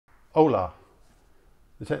Hola,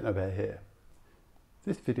 the Techno Bear here.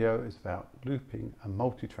 This video is about looping and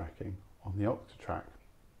multi-tracking on the Octatrack.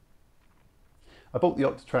 I bought the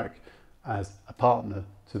Octatrack as a partner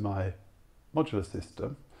to my modular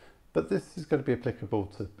system, but this is going to be applicable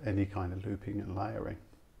to any kind of looping and layering.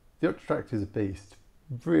 The Octatrack is a beast,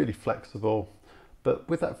 really flexible, but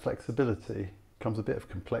with that flexibility comes a bit of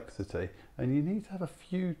complexity, and you need to have a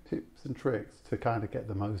few tips and tricks to kind of get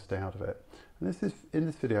the most out of it. And in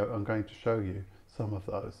this video I'm going to show you some of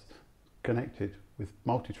those connected with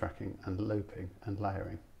multi-tracking and looping and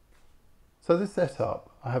layering. So this setup,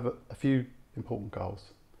 I have a few important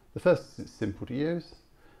goals. The first is it's simple to use.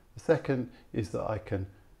 The second is that I can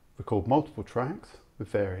record multiple tracks with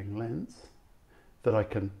varying lengths, that I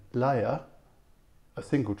can layer a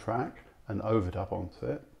single track and overdub onto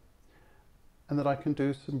it, and that I can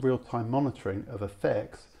do some real-time monitoring of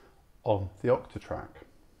effects on the Octatrack.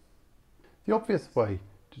 The obvious way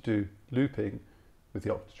to do looping with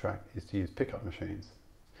the Octatrack is to use pickup machines.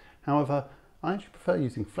 However, I actually prefer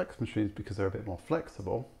using flex machines because they're a bit more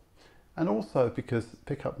flexible, and also because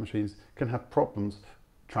pickup machines can have problems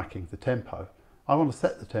tracking the tempo. I want to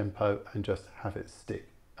set the tempo and just have it stick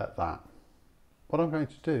at that. What I'm going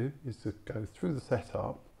to do is to go through the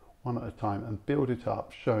setup one at a time and build it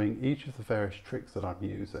up, showing each of the various tricks that I'm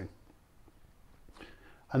using.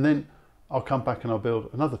 And then I'll come back and I'll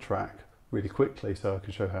build another track really quickly so I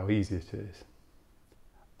can show how easy it is.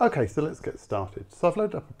 Okay, so let's get started. So I've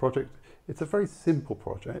loaded up a project. It's a very simple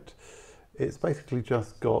project. It's basically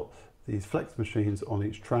just got these flex machines on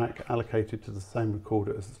each track allocated to the same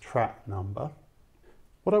recorder as the track number.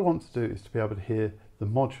 What I want to do is to be able to hear the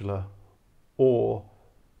modular or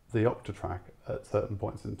the Octatrack at certain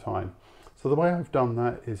points in time. So the way I've done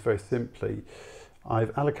that is very simply,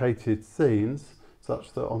 I've allocated scenes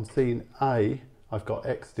such that on scene A, I've got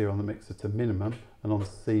X steer on the mixer to minimum, and on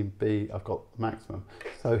scene B, I've got maximum.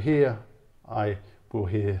 So here, I will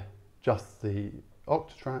hear just the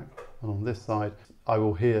Octatrack, and on this side, I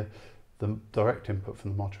will hear the direct input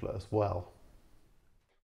from the modular as well.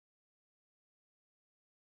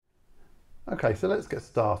 Okay, so let's get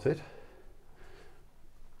started.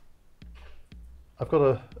 I've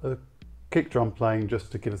got a kick drum playing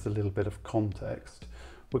just to give us a little bit of context.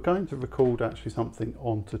 We're going to record actually something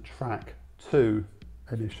onto track 2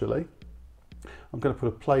 initially. I'm going to put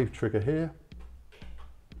a play trigger here,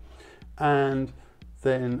 and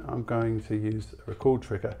then I'm going to use a record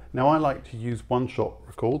trigger. Now I like to use one-shot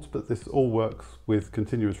records, but this all works with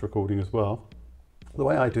continuous recording as well. The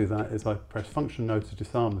way I do that is I press function node to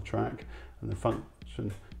disarm the track, and then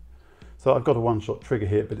function. So I've got a one-shot trigger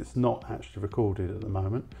here, but it's not actually recorded at the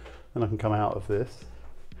moment. Then I can come out of this.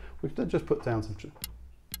 We can just put down some.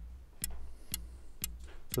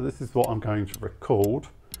 So this is what I'm going to record.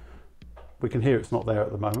 We can hear it's not there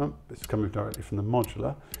at the moment. It's coming directly from the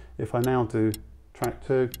modular. If I now do track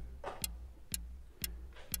 2,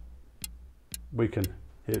 we can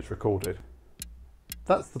hear it's recorded.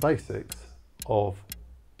 That's the basics of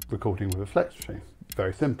recording with a flex machine.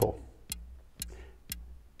 Very simple.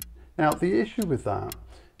 Now the issue with that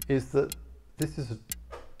is that this is,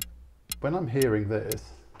 when I'm hearing this,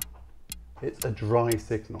 it's a dry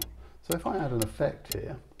signal. So if I add an effect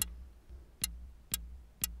here,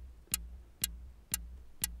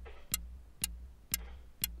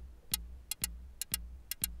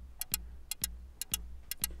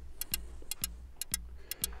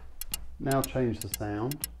 now change the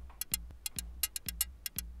sound.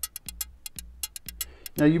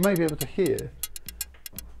 Now you may be able to hear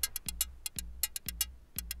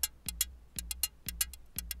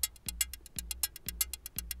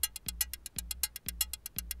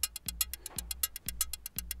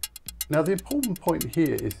Now the important point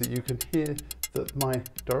here is that you can hear that my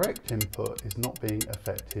direct input is not being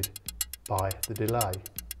affected by the delay,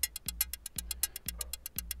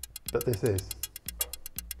 but this is.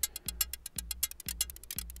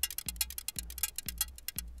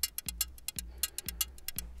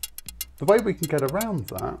 The way we can get around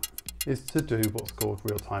that is to do what's called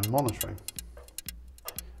real-time monitoring.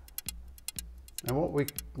 And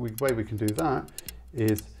way we can do that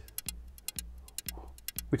is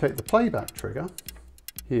we take the playback trigger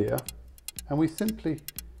here and we simply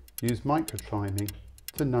use microtiming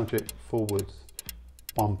to nudge it forwards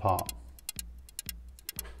one part.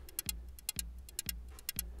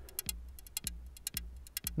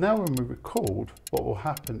 Now when we record, what will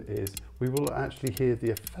happen is we will actually hear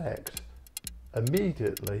the effect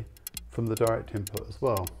immediately from the direct input as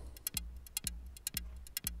well.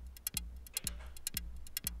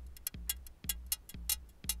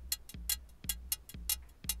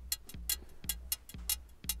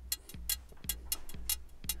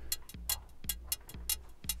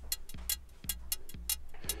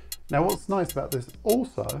 Now what's nice about this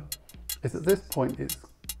also is at this point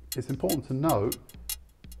it's important to note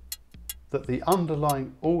that the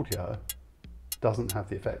underlying audio doesn't have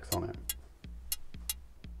the effects on it.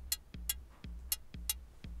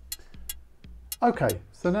 Okay,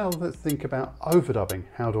 so now let's think about overdubbing.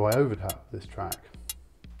 How do I overdub this track?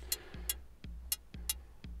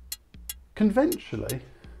 Conventionally,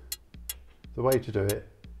 the way to do it,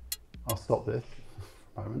 I'll stop this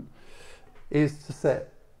for a moment, is to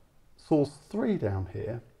set source 3 down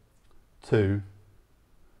here to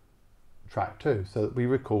track 2 so that we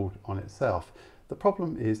record on itself. The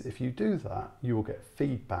problem is if you do that, you will get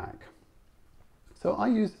feedback. So I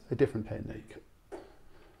use a different technique.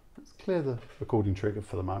 Let's clear the recording trigger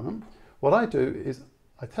for the moment. What I do is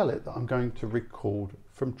I tell it that I'm going to record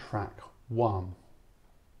from track 1.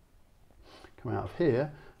 Come out of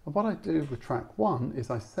here, and what I do with track 1 is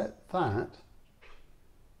I set that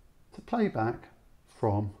to playback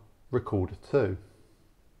from recorder 2.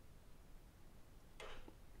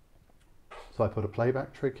 So I put a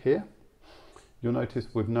playback trig here. You'll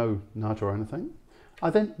notice with no nudge or anything.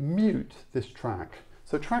 I then mute this track.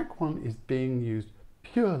 So track 1 is being used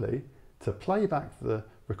purely to play back the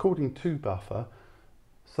recording 2 buffer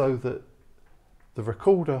so that the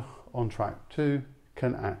recorder on track 2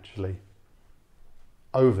 can actually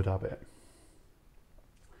overdub it.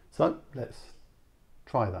 So let's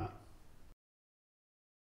try that.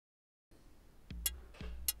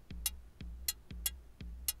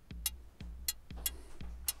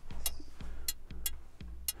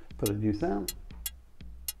 Put a new sound.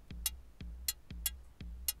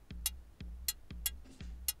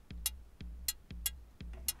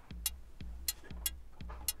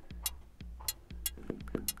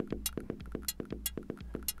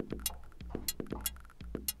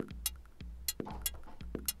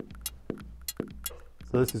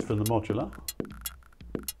 So this is from the modular.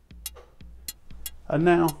 And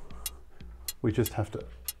now we just have to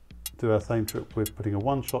do our same trick with putting a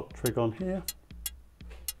one-shot trig on here.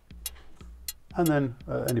 And then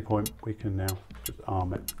at any point we can now just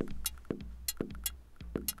arm it.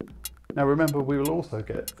 Now remember, we will also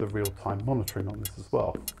get the real-time monitoring on this as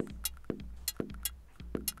well.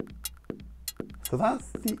 So that's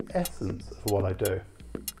the essence of what I do.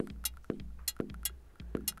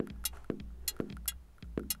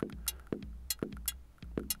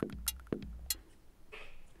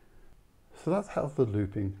 So that's how the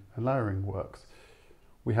looping and layering works.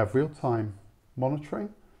 We have real-time monitoring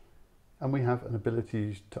and we have an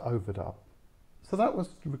ability to overdub. So that was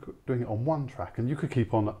doing it on one track, and you could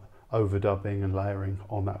keep on overdubbing and layering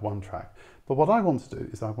on that one track. But what I want to do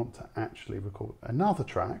is I want to actually record another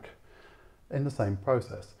track in the same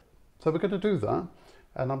process. So we're going to do that,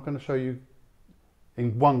 and I'm going to show you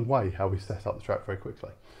in one way how we set up the track very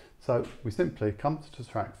quickly. So we simply come to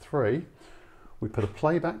track 3, we put a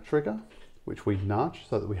playback trigger, which we nudge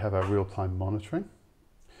so that we have our real-time monitoring.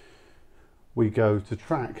 We go to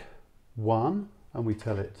track 1 and we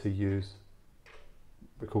tell it to use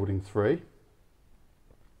recording 3.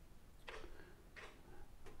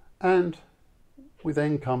 And we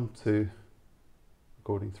then come to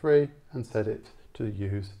recording 3 and set it to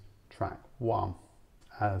use track 1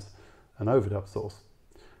 as an overdub source.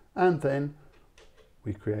 And then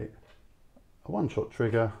we create a one-shot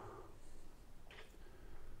trigger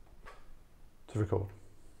to record.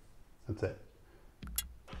 That's it.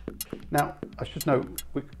 Now, I should note,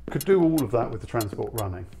 we could do all of that with the transport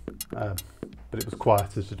running, but it was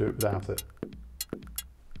quieter to do it without it.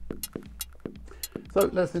 So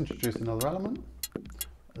let's introduce another element.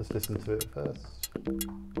 Let's listen to it first.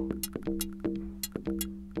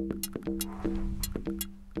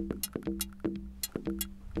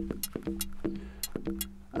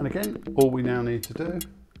 And again, all we now need to do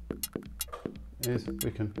is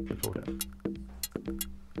we can record it.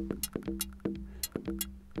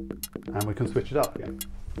 And we can switch it up again.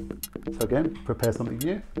 So again, prepare something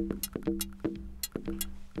new.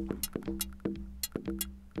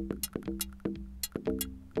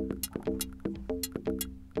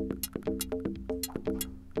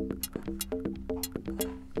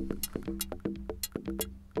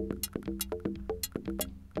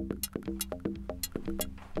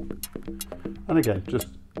 And again, just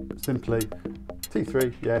simply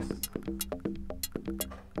T3, yes.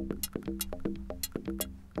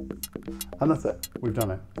 And that's it, we've done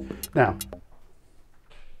it. Now,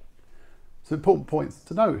 some important points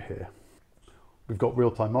to note here. We've got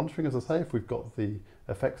real-time monitoring, as I say. If we've got the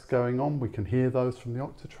effects going on, we can hear those from the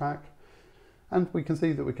Octatrack. And we can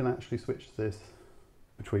see that we can actually switch this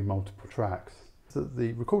between multiple tracks. So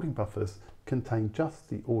the recording buffers contain just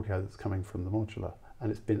the audio that's coming from the modular, and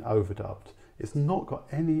it's been overdubbed It's not got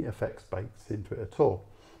any effects baked into it at all.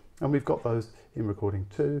 And we've got those in recording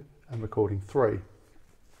 2 and recording 3.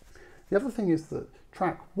 The other thing is that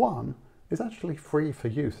track 1 is actually free for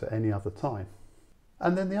use at any other time.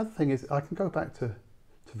 And then the other thing is I can go back to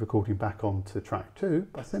recording back onto track 2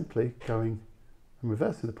 by simply going and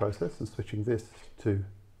reversing the process and switching this to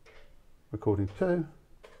recording 2,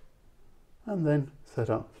 and then set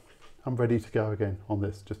up. I'm ready to go again on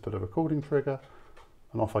this. Just put a recording trigger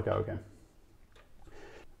and off I go again.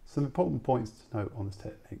 Some important points to note on this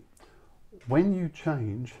technique. When you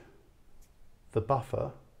change the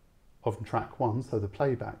buffer of track 1, so the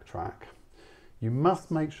playback track, you must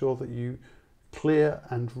make sure that you clear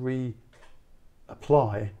and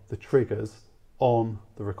reapply the triggers on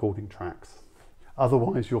the recording tracks.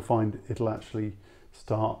 Otherwise you'll find it'll actually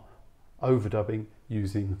start overdubbing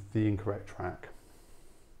using the incorrect track.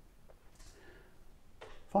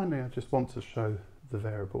 Finally, I just want to show the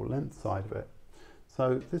variable length side of it.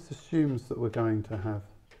 So this assumes that we're going to have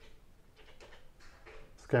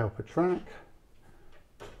scale per track.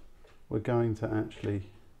 We're going to actually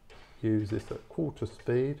use this at quarter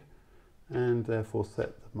speed and therefore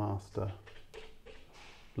set the master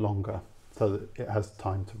longer so that it has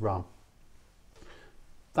time to run.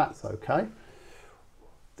 That's okay.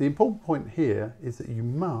 The important point here is that you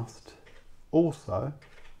must also,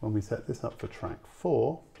 when we set this up for track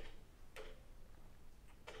 4,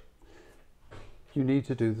 you need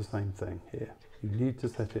to do the same thing here. You need to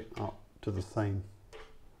set it up to the same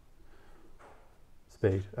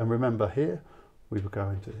speed. And remember here, we will go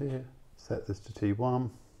into here, set this to T1,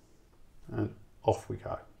 and off we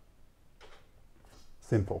go.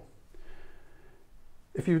 Simple.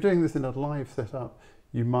 If you're doing this in a live setup,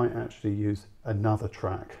 you might actually use another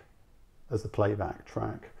track as a playback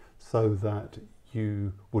track so that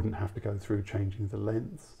you wouldn't have to go through changing the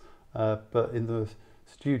lengths. But in the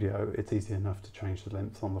studio, it's easy enough to change the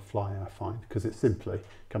lengths on the fly, I find, because it's simply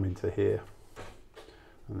come into here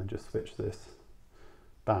and then just switch this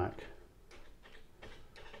back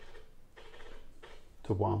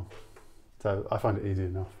to 1. So I find it easy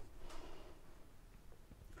enough.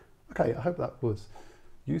 Okay, I hope that was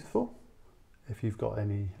useful. If you've got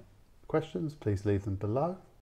any questions, please leave them below.